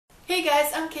Hey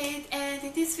guys, I'm Kate, and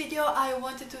in this video I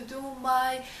wanted to do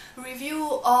my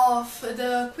review of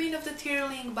The Queen of the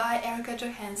Tearling by Erika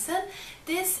Johansen.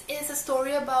 This is a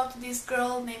story about this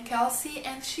girl named Kelsey,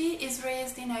 and she is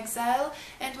raised in exile,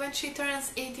 and when she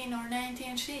turns 18 or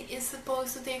 19 she is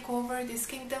supposed to take over this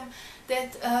kingdom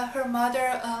that her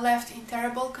mother left in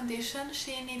terrible condition.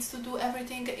 She needs to do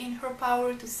everything in her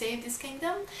power to save this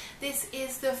kingdom. This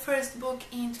is the first book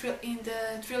in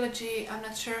the trilogy. I'm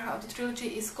not sure how the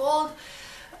trilogy is called.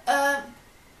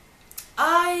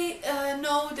 I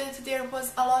know that there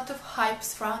was a lot of hype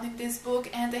surrounding this book,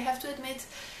 and I have to admit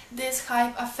this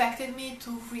hype affected me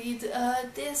to read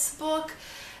this book.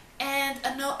 And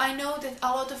I know that a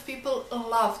lot of people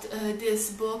loved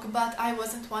this book, but I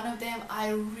wasn't one of them. I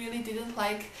really didn't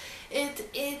like it.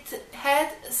 It had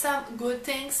some good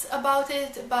things about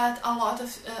it, but a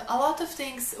lot of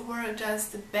things were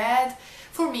just bad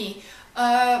for me.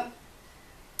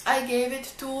 I gave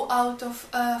it 2 out of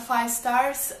 5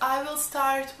 stars. I will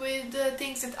start with the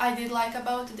things that I did like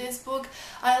about this book.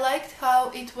 I liked how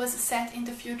it was set in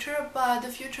the future, but the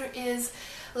future is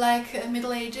like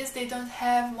Middle Ages. They don't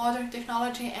have modern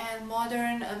technology and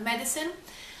modern medicine.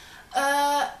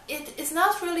 It is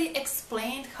not really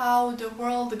explained how the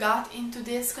world got into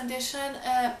this condition,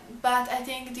 but I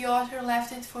think the author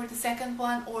left it for the second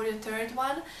one or the third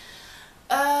one.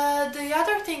 The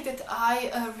other thing that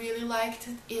I really liked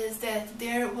is that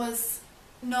there was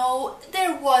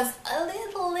a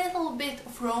little bit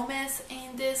of romance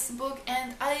in this book,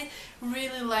 and I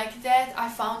really liked that. I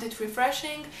found it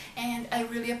refreshing and I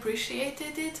really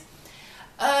appreciated it.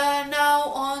 Now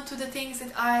on to the things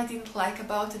that I didn't like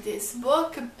about this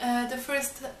book.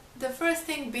 The first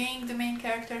thing being the main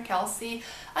character, Kelsey.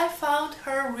 I found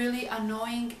her really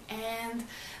annoying and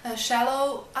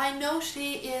shallow. I know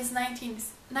she is 19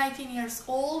 years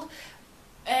old,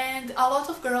 and a lot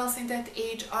of girls in that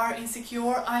age are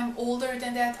insecure. I'm older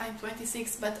than that, I'm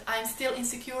 26, but I'm still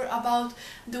insecure about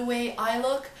the way I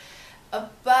look.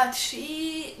 But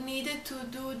she needed to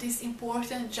do this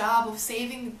important job of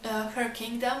saving her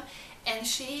kingdom, and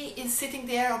she is sitting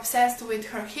there obsessed with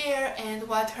her hair and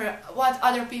what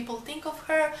other people think of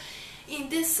her. In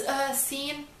this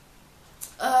scene,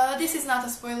 this is not a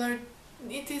spoiler,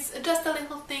 it is just a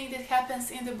little thing that happens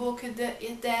in the book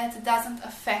that doesn't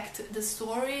affect the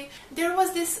story. There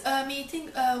was this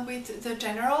meeting with the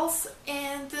generals,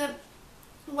 and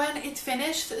when it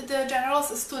finished, the generals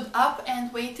stood up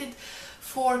and waited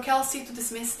for Kelsey to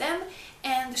dismiss them,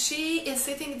 and she is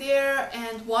sitting there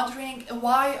and wondering,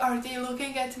 why are they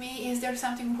looking at me? Is there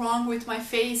something wrong with my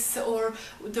face or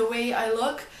the way I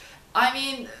look? I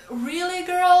mean, really,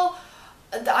 girl?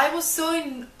 I was so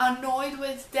annoyed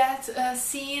with that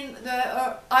scene.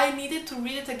 I needed to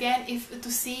read it again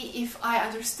to see if I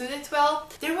understood it well.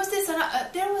 There was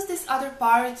this other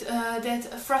part that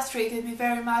frustrated me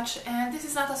very much, and this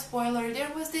is not a spoiler.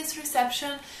 There was this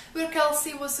reception where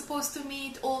Kelsey was supposed to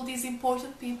meet all these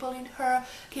important people in her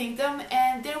kingdom,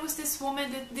 and there was this woman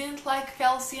that didn't like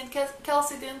Kelsey, and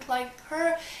Kelsey didn't like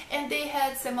her, and they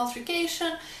had some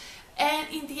altercation. And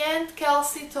in the end,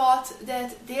 Kelsey thought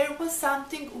that there was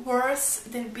something worse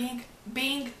than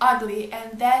being ugly,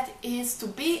 and that is to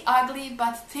be ugly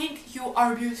but think you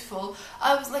are beautiful.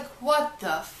 I was like, what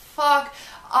the fuck?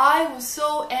 I was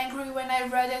so angry when I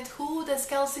read it. Who does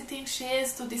Kelsey think she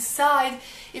is to decide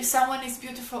if someone is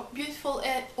beautiful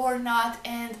or not?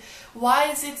 And why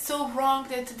is it so wrong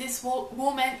that this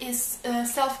woman is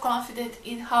self-confident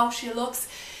in how she looks?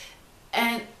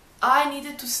 And I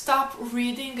needed to stop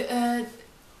reading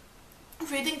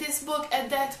this book at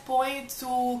that point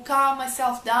to calm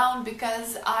myself down,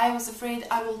 because I was afraid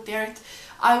I will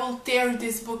tear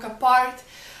this book apart.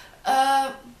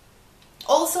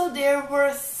 Also, there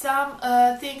were some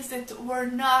things that were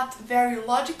not very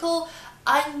logical.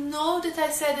 I know that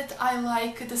I said that I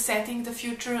like the setting, the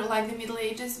future, like the Middle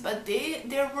Ages, but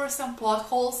there were some plot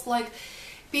holes, like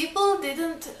people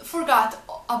forgot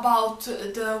about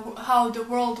how the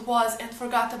world was and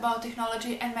forgot about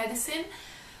technology and medicine,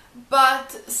 but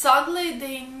suddenly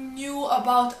they knew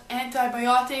about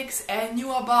antibiotics and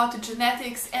knew about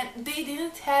genetics, and they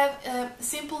didn't have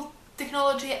simple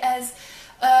technology as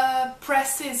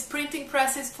printing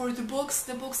presses for the books.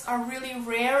 The books are really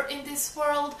rare in this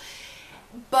world,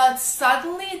 but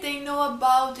suddenly they know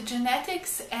about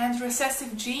genetics and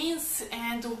recessive genes,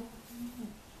 and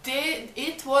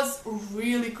it was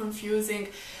really confusing.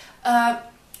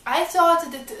 I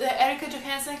thought that Erika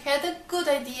Johansen had a good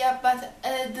idea, but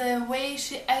the way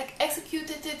she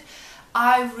executed it,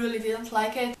 I really didn't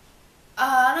like it.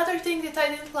 Another thing that I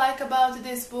didn't like about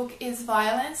this book is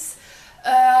violence.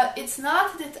 It's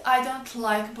not that I don't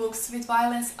like books with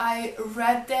violence. I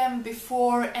read them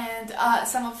before, and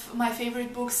some of my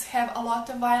favorite books have a lot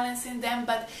of violence in them,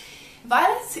 but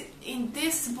violence in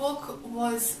this book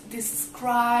was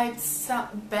described so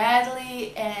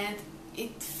badly, and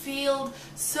it felt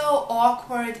so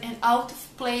awkward and out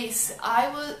of place.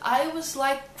 I was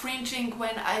like cringing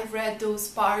when I read those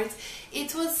parts.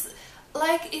 It was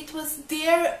like it was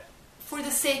there for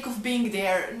the sake of being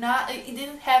there. It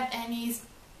didn't have any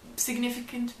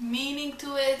significant meaning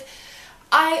to it.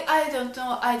 I don't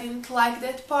know, I didn't like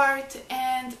that part.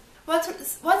 And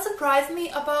what surprised me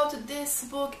about this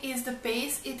book is the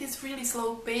pace. It is really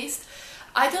slow paced.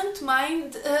 I don't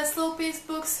mind slow paced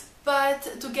books,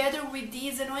 but together with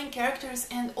these annoying characters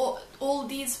and all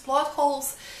these plot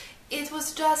holes, it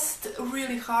was just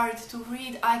really hard to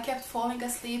read. I kept falling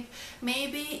asleep.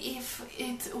 Maybe if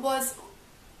it was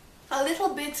a little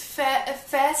bit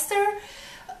faster,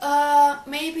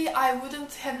 maybe I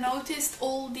wouldn't have noticed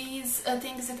all these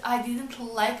things that I didn't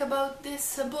like about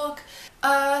this book.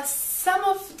 Some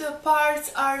of the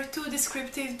parts are too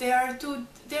descriptive. There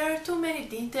are too many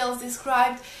details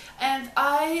described, and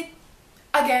I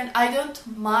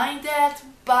don't mind that,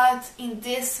 but in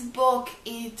this book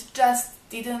it just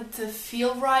didn't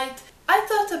feel right. I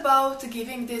thought about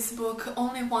giving this book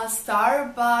only 1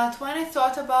 star, but when I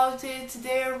thought about it,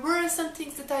 there were some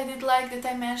things that I did like that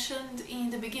I mentioned in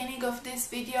the beginning of this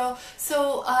video,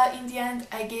 so in the end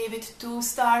I gave it 2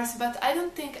 stars, but I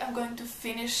don't think I'm going to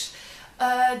finish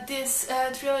this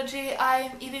trilogy.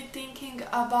 I'm even thinking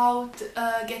about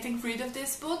getting rid of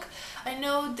this book. I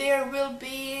know there will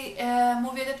be a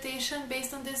movie adaptation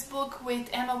based on this book with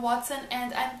Emma Watson,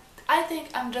 and I think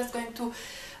I'm just going to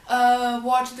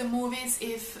watch the movies.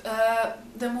 If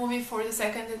the movie for the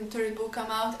second and third book come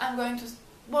out, I'm going to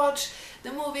watch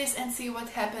the movies and see what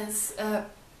happens.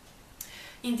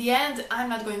 In the end, I'm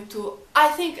not going to,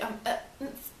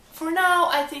 for now,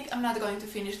 I think I'm not going to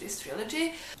finish this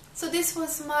trilogy. So this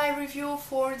was my review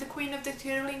for The Queen of the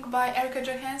Tearling by Erika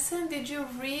Johansen. Did you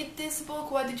read this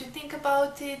book? What did you think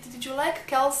about it? Did you like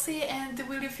Kelsey, and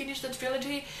will you finish the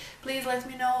trilogy? Please let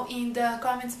me know in the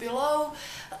comments below.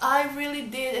 I really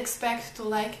did expect to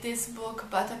like this book,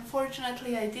 but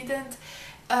unfortunately I didn't.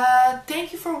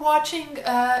 Thank you for watching.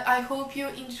 I hope you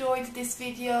enjoyed this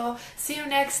video. See you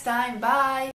next time. Bye!